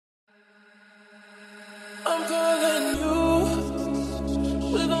I'm calling you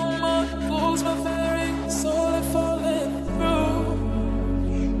with all my fools, my very soul is falling through.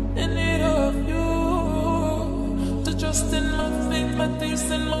 In need of you to trust in my faith, my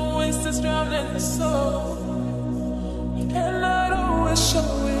thirst and my waste is drowning the soul. Cannot always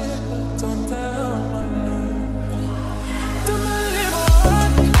show it, but don't tell my love. To believe my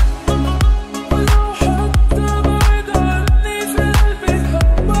heart, ولو حتى بعيد عني في قلبي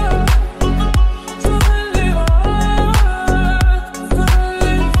هواك. تملي معاك،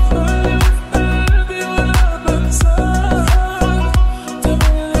 خلي في قلبي ولا بنساك.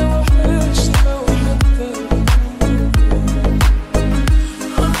 تملي وحشني لو حتى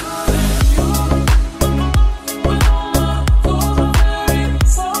I'm calling you with all my fools, my very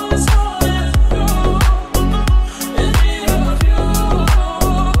soul is falling through. In need of you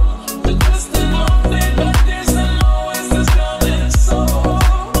to trust in my faith, my tears and my waste is drowning soul.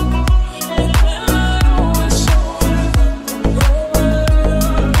 And cannot always show it, but don't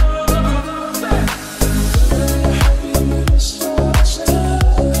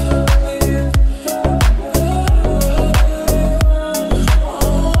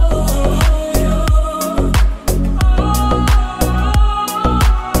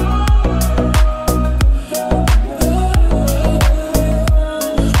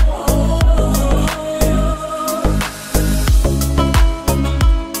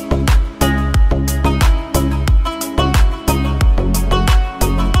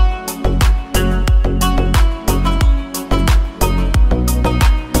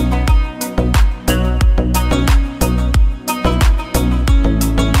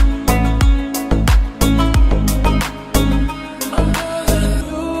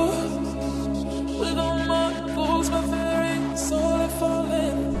with all my fools, my very soul is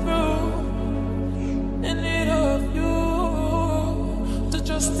falling through. In need of you to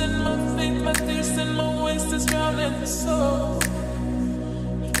trust in my faith, my thirst and my waste is drowning the soul.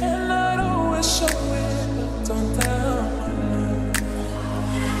 Cannot always show it, but don't tell my love.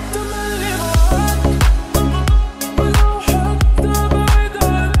 To believe my heart, ولو حتى بعيد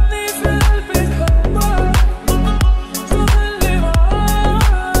عني في قلبي هواك. تملي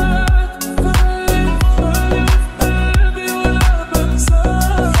معاك، خلي في قلبي ولا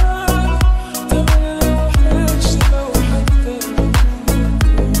بنساك. تملي وحشني لو حتى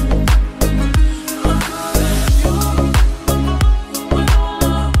I'm calling you with all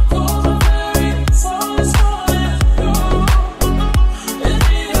my fools, my very soul is falling through. In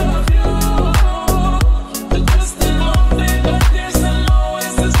need of you to trust in my faith, my tears and my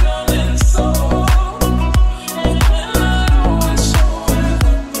waste is drowning soul. And cannot always show it,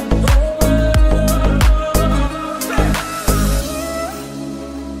 but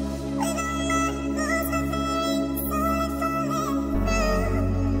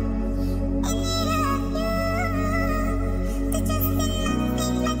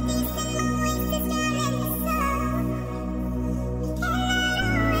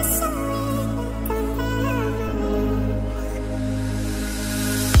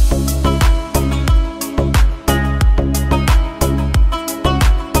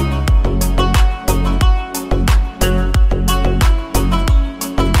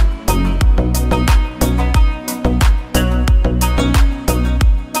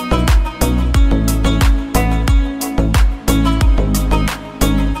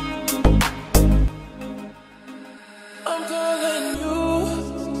I'm calling you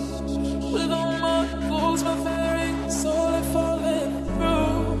with all my fools, my very soul is falling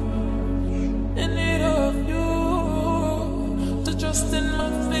through. In need of you to trust in my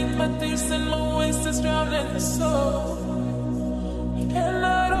faith, my thirst and my waste is drowning the soul.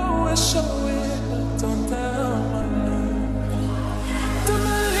 Cannot always show it, but don't tell my love. To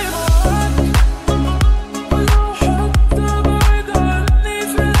believe my heart, ولو حتى بعيد عني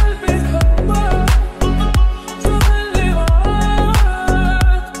في قلبي هواك. تملي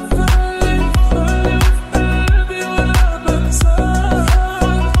معاك، خلي في قلبي ولا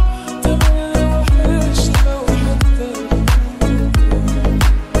بنساك. تملي وحشني لو حتى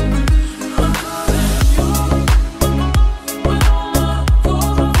I'm calling you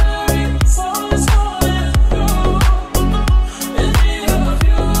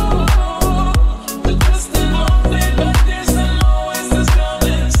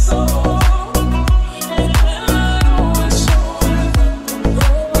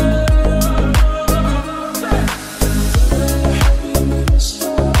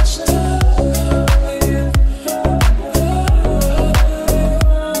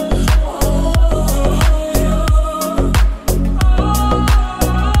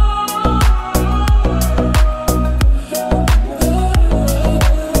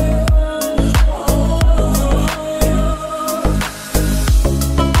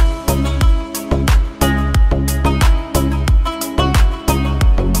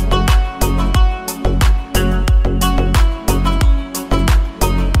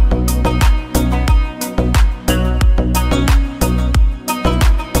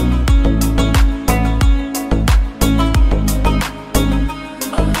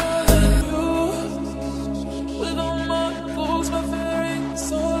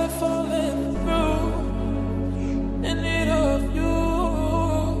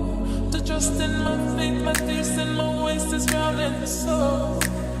darling, so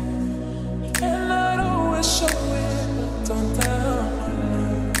you cannot always show it, but don't tell my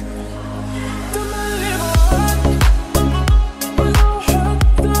love. Don't believe my heart, ولو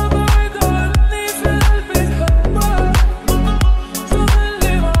حتى بعيد عني في قلبي هواك.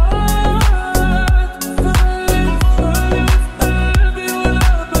 تملي معاك، تملي في قلبي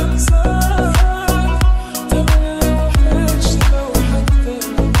ولا بنساك. تملي وحشني لو حتى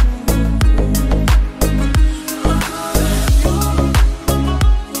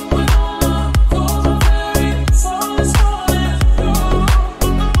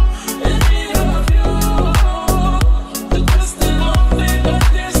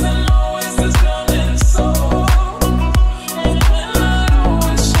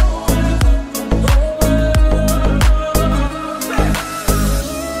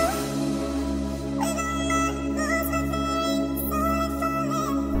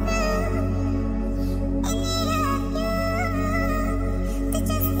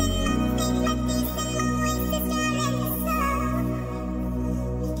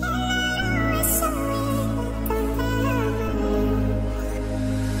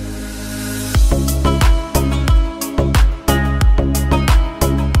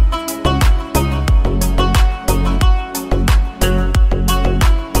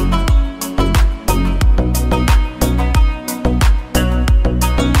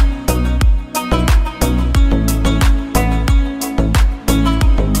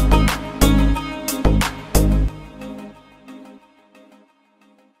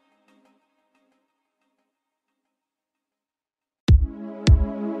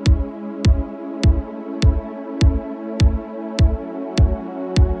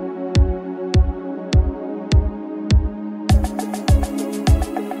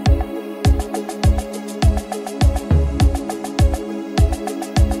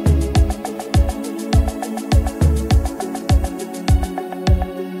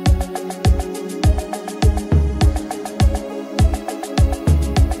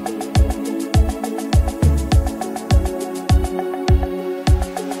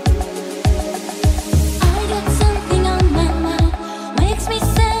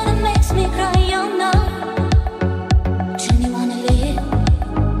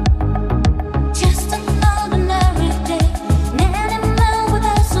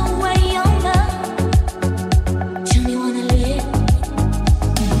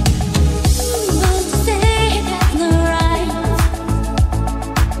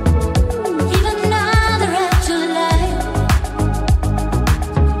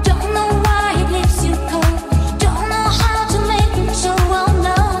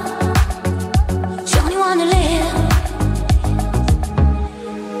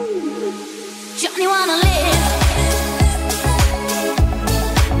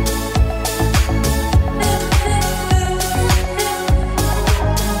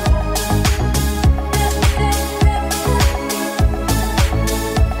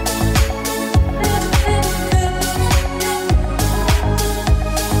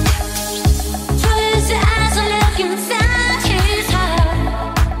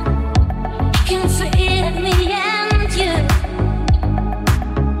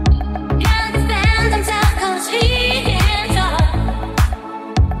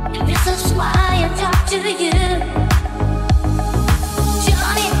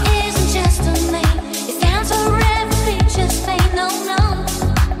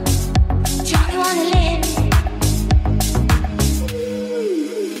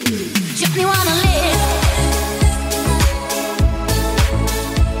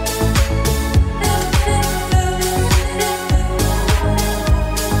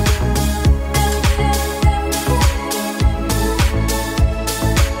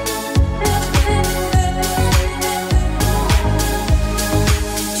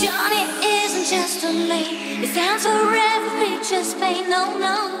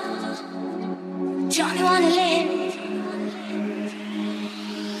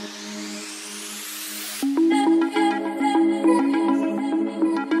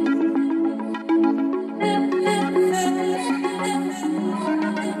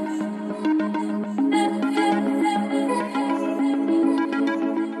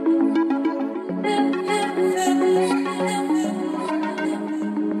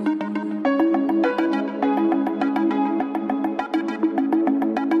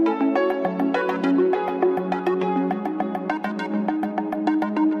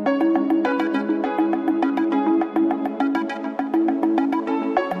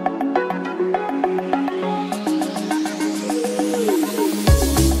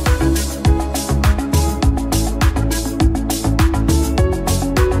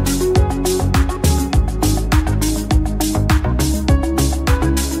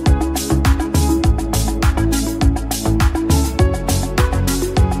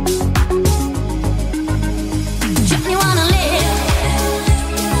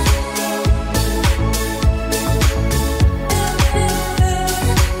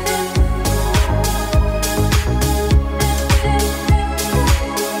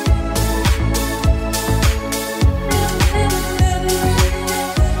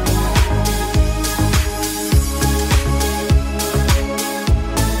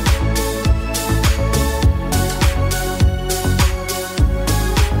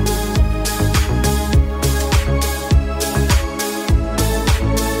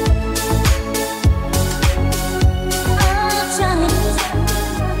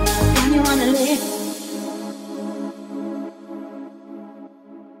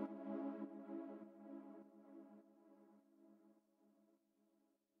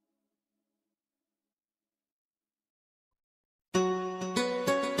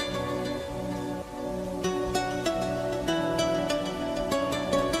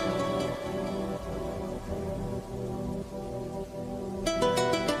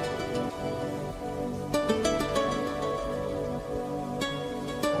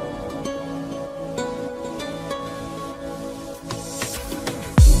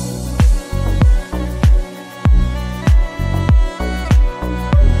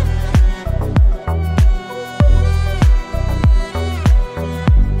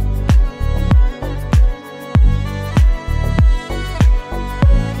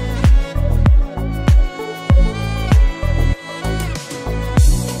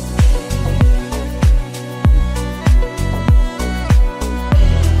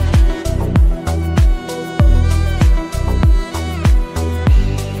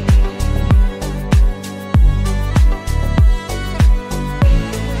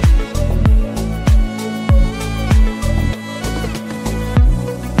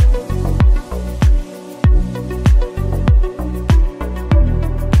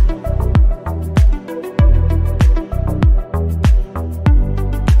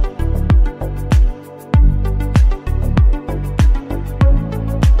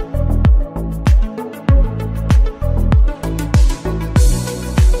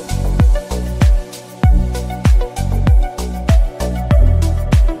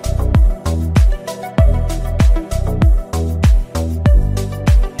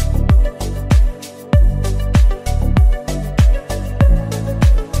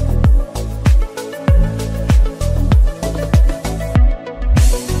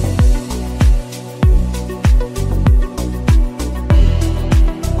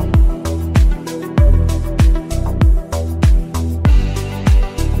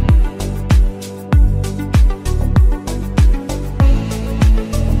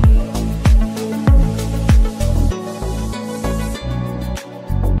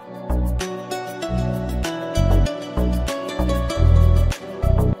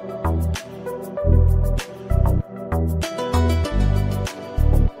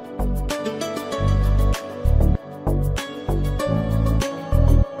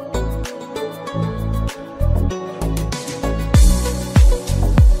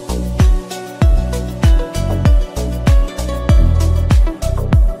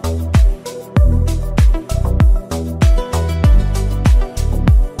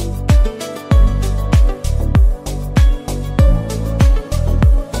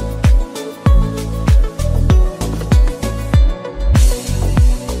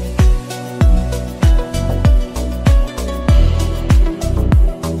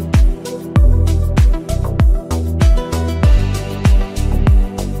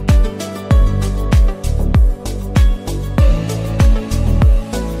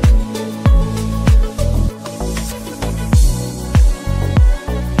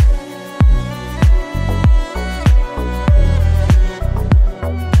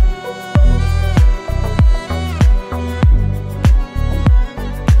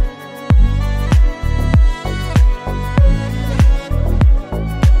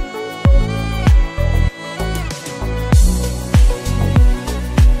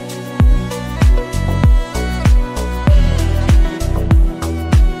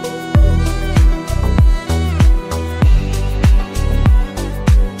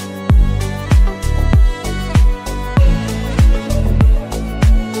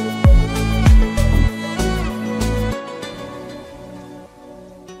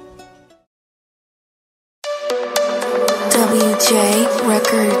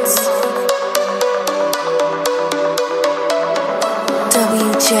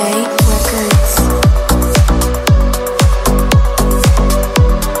WJ Records.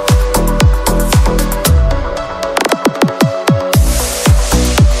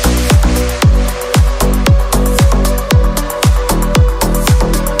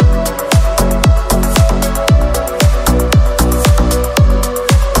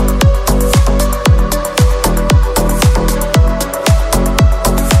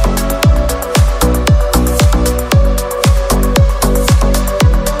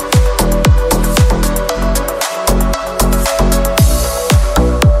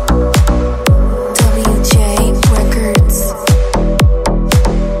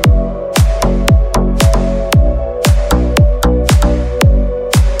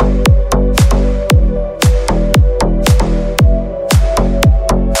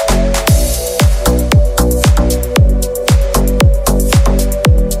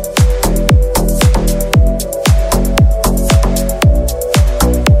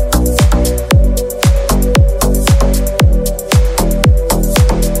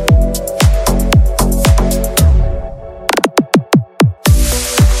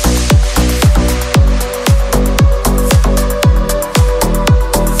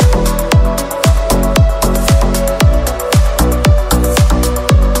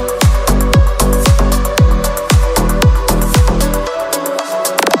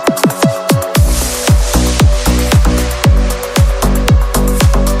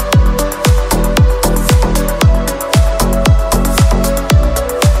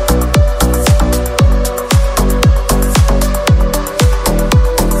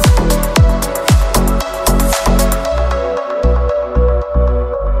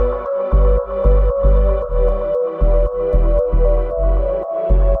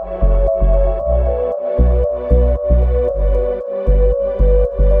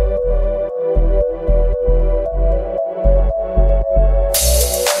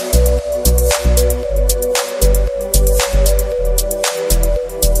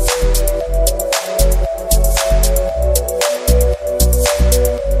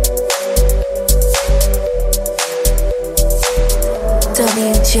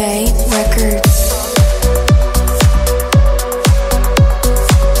 WJ Records.